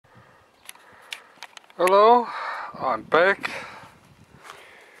Hello, I'm back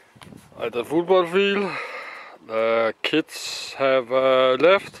at the football field. The kids have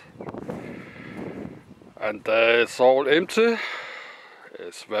left and it's all empty.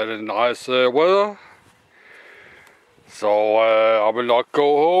 It's very nice weather, so I will not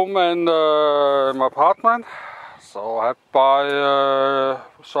go home and my apartment. So I have to buy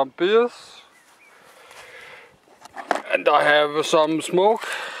some beers, and I have some smoke,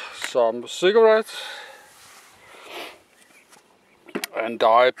 some cigarettes. And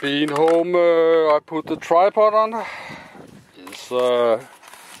I've been home, I put the tripod on. It's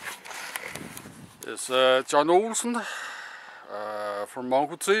John Olsen from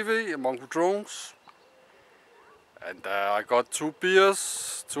Mongo TV and Mongo Drones. And I got 2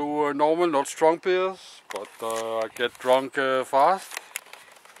 beers, 2 normal, not strong beers, but I get drunk fast.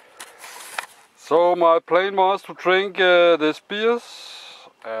 So my plan was to drink these beers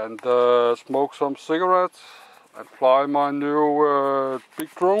and smoke some cigarettes and fly my new big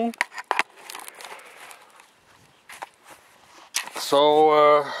drone. So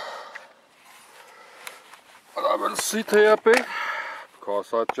I will sit here a bit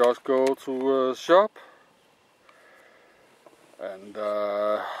because I just go to shop, and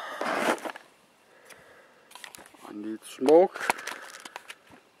I need smoke,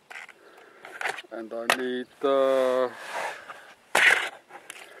 and I need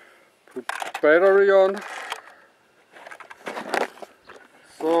put battery on.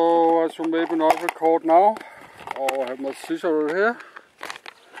 So I should maybe not record now, or have my scissor here.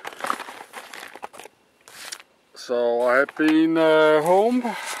 So I have been home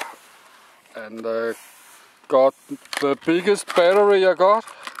and got the biggest battery I got.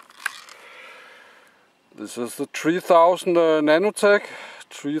 This is the 3000 Nanotech,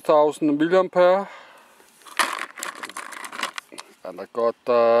 3000 milliampere. And I got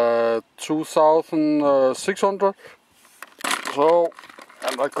 2600. So,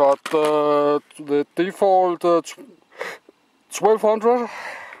 and I got the default 1200,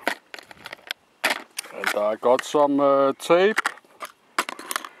 and I got some tape.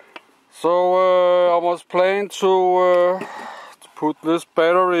 So I was planning to put this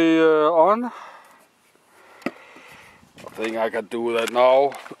battery on. I think I can do that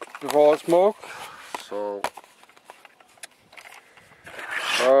now before I smoke. So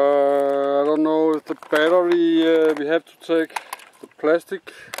I don't know if the battery, we have to take the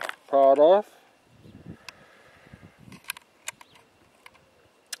plastic part off,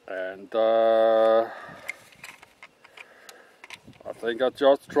 and I think I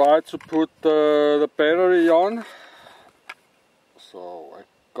just tried to put the battery on. So I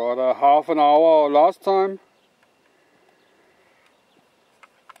got a half an hour last time.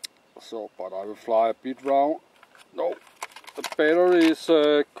 So, but I will fly a bit round. No, the battery is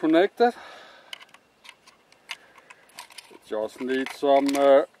connected. Just need some,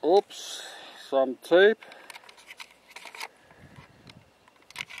 some tape.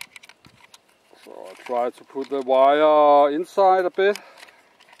 So I try to put the wire inside a bit.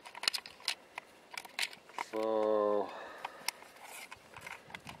 So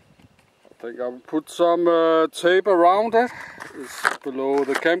I think I will put some tape around it. It's below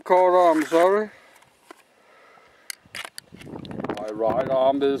the camcorder, I'm sorry. My right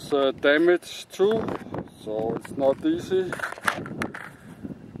arm is damaged too, so it's not easy.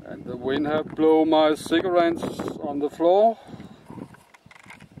 And the wind have blown my cigarettes on the floor.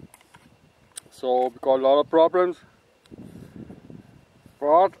 So we got a lot of problems.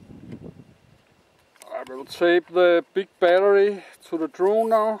 But I will tape the big battery to the drone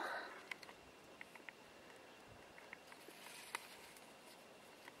now.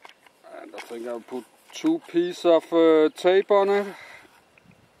 And I think I'll put 2 pieces of tape on it.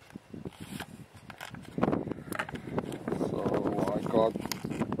 But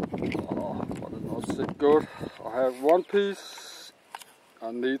it not sit good. I have 1 piece.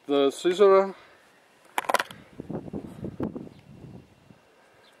 I need the scissor.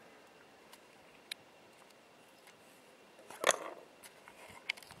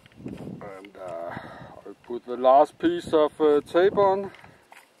 And I put the last piece of tape on.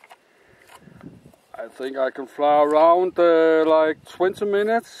 I think I can fly around like 20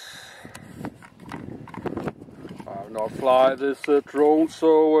 minutes. Not fly this drone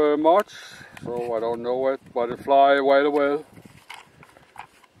so much, so I don't know it, but it fly very well.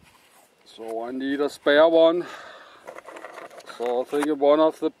 So I need a spare one. So I think it's one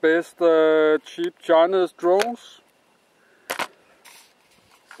of the best cheap Chinese drones.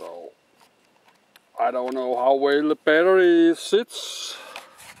 So I don't know how well the battery sits,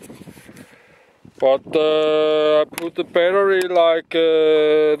 but I put the battery like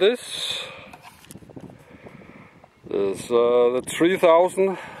this. is the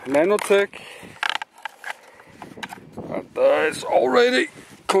 3000 nanotech, and it's already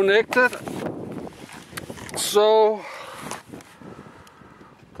connected. So I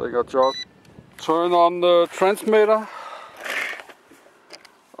think I just turn on the transmitter.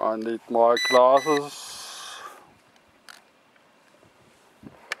 I need my glasses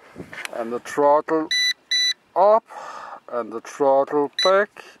and the throttle up and the throttle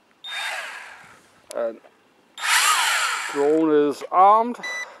back, and drone is armed,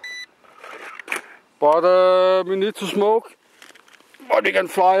 but we need to smoke, but we can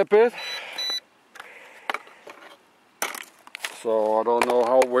fly a bit. So I don't know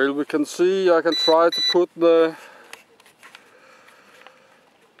how well we can see. I can try to put the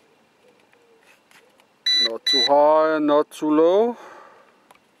not too high and not too low.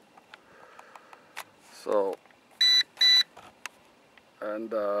 So, and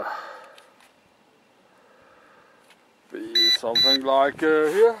be something like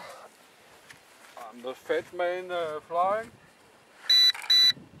here. I'm the fat man flying.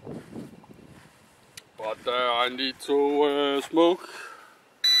 But I need to smoke.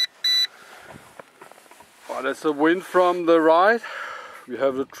 But there's a wind from the right. We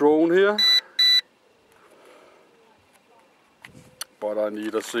have the drone here. But I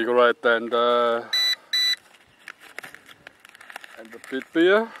need a cigarette and a bit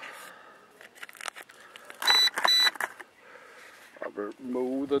beer. I will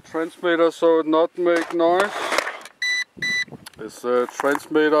move the transmitter so it not make noise. This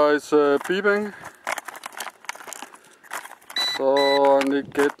transmitter is beeping. So I need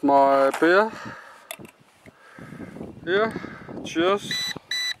to get my beer here. Cheers.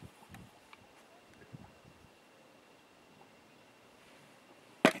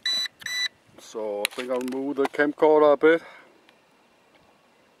 So I think I'll move the camcorder a bit.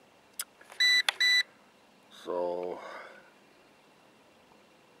 So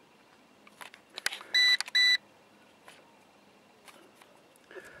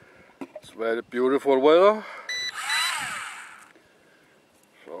it's very beautiful weather.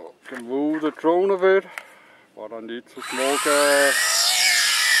 So I can move the drone a bit, but I need to smoke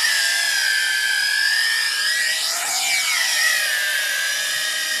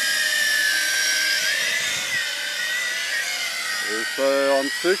it's on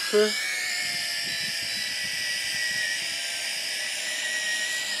 60.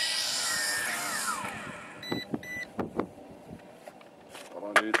 But I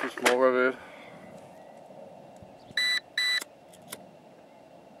need to smoke a bit.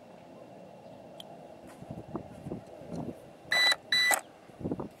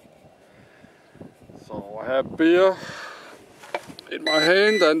 So I have beer in my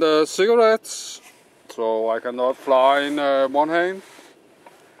hand and cigarettes. So I cannot fly in one hand.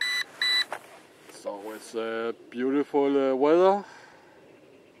 So it's beautiful weather.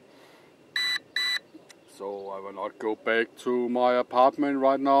 So I will not go back to my apartment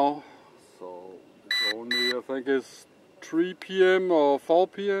right now. So it's only, I think it's 3 PM or 4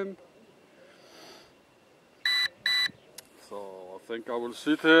 PM. So I think I will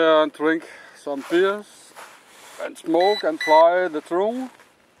sit here and drink some beers and smoke and fly the drone.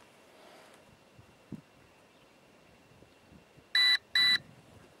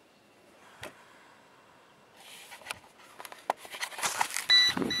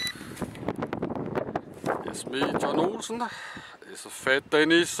 It's me, John Olsen. It's a fat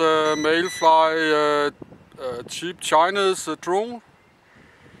Danish male fly cheap Chinese drone.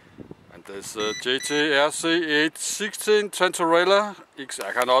 And there's JJRC H16 Tarantula.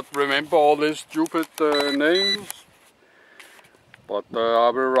 I cannot remember all these stupid names. But I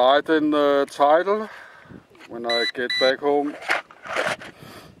will write in the title when I get back home.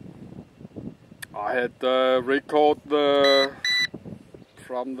 I had recorded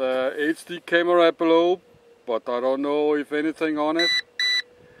from the HD camera below, but I don't know if anything on it.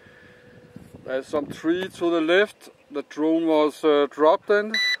 There's some tree to the left. The drone was dropped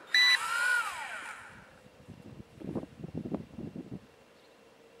in.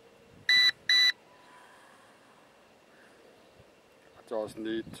 I just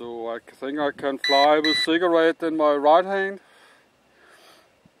need to, I think I can fly with cigarette in my right hand.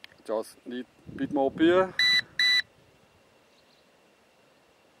 Just need a bit more beer.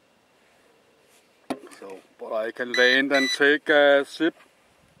 So, but I can land and take a sip.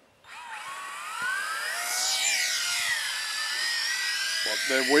 But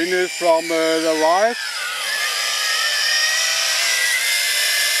the wind is from the right.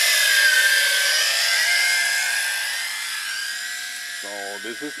 So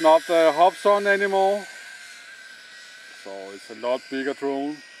this is not the Hobson anymore. So it's a lot bigger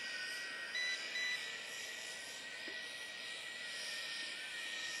drone.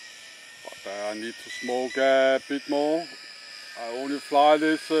 I need to smoke a bit more. I only fly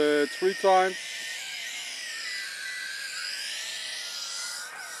this 3 times.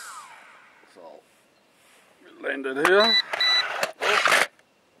 So we land it here.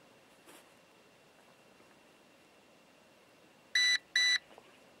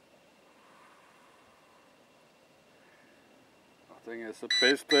 I think it's the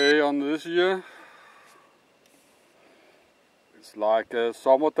best day on this year. It's like a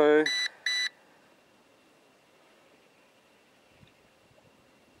summer day.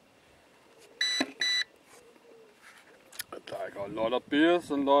 I got a lot of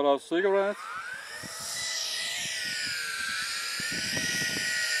beers and a lot of cigarettes.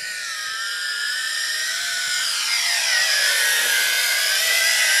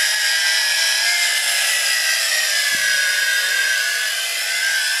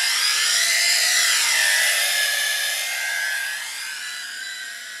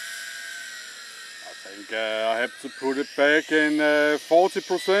 I think I have to put it back in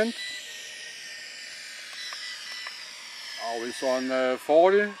 40%. Now it's on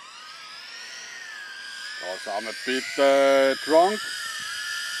 40 because I'm a bit drunk.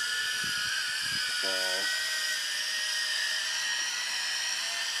 So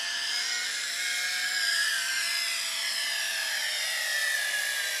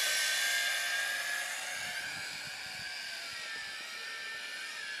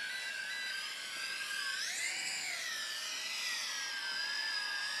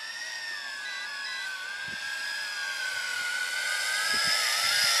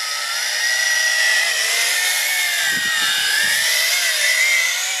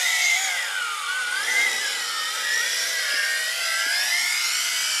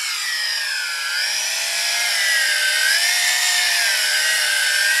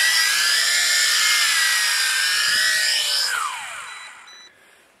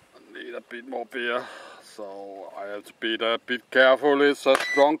a bit more beer, so I have to be a bit careful. It's a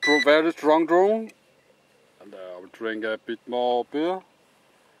strong, very strong drone, and I will drink a bit more beer.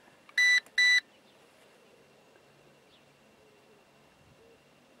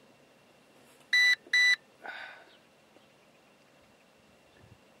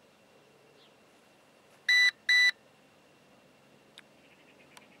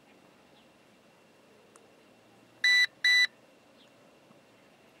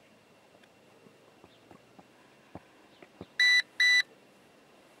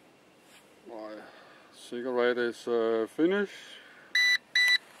 My cigarette is finished,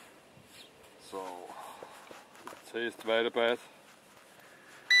 so it tastes very bad.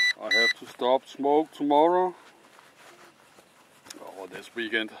 I have to stop smoke tomorrow or this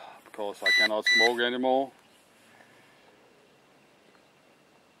weekend because I cannot smoke anymore.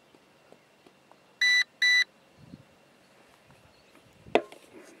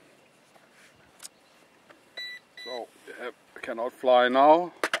 So I cannot fly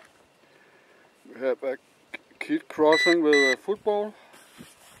now. We have a kid crossing with a football.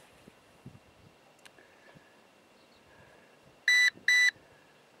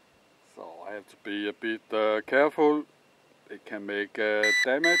 So I have to be a bit careful. It can make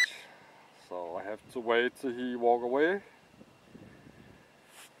damage. So I have to wait till he walk away.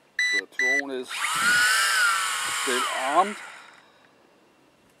 The drone is still armed.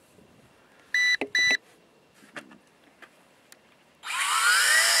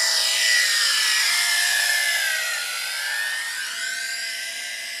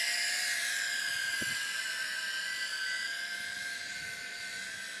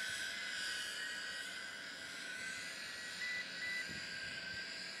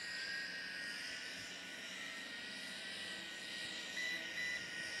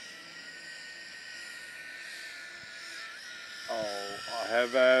 Oh, I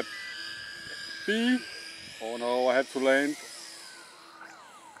have a B. Oh no, I have to land.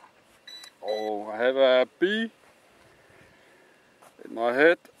 Oh, I have a B in my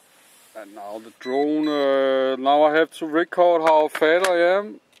head. And now the drone, now I have to record how fat I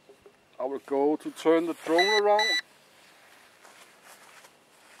am. I will go to turn the drone around.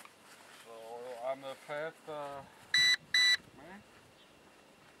 So I'm a fat man.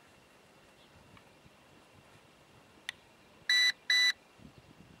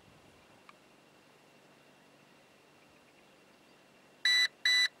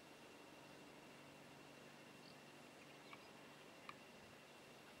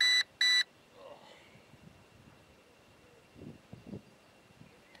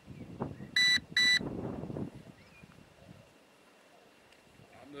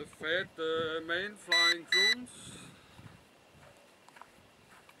 The fat man flying drones.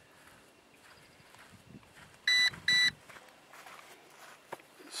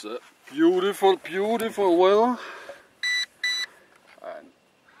 It's beautiful, beautiful weather. And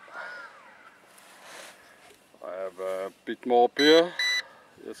I have a bit more beer.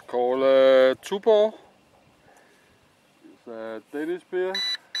 It's called Tuborg. It's a Danish beer.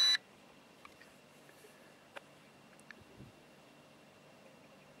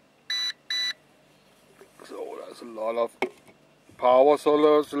 So there's a lot of power, so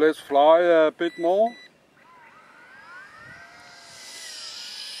let's fly a bit more.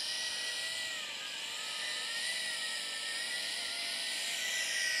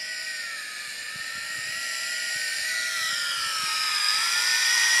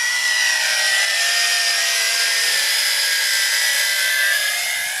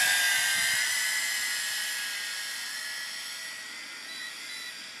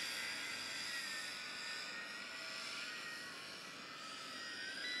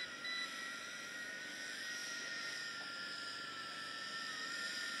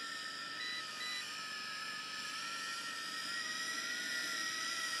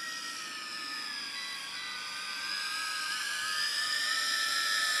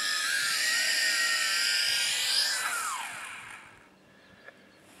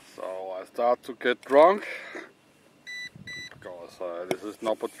 I start to get drunk because this is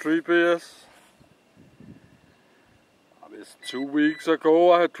number 3 beers. This 2 weeks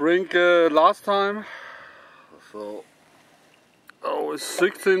ago I had drink last time, so it's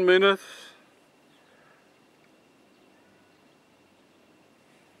 16 minutes.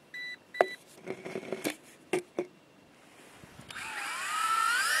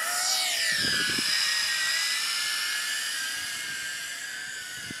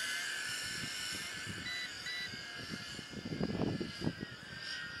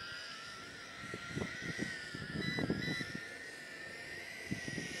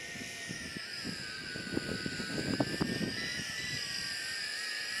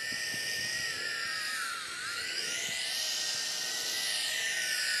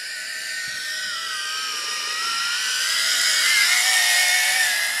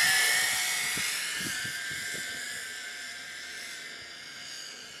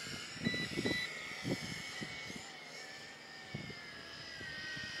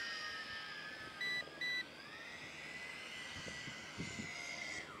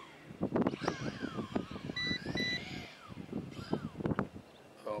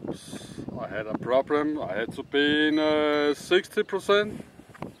 I had a problem. I had to be in 60%.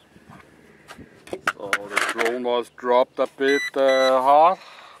 So the drone was dropped a bit hard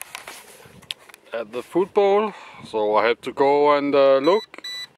at the football. So I had to go and look.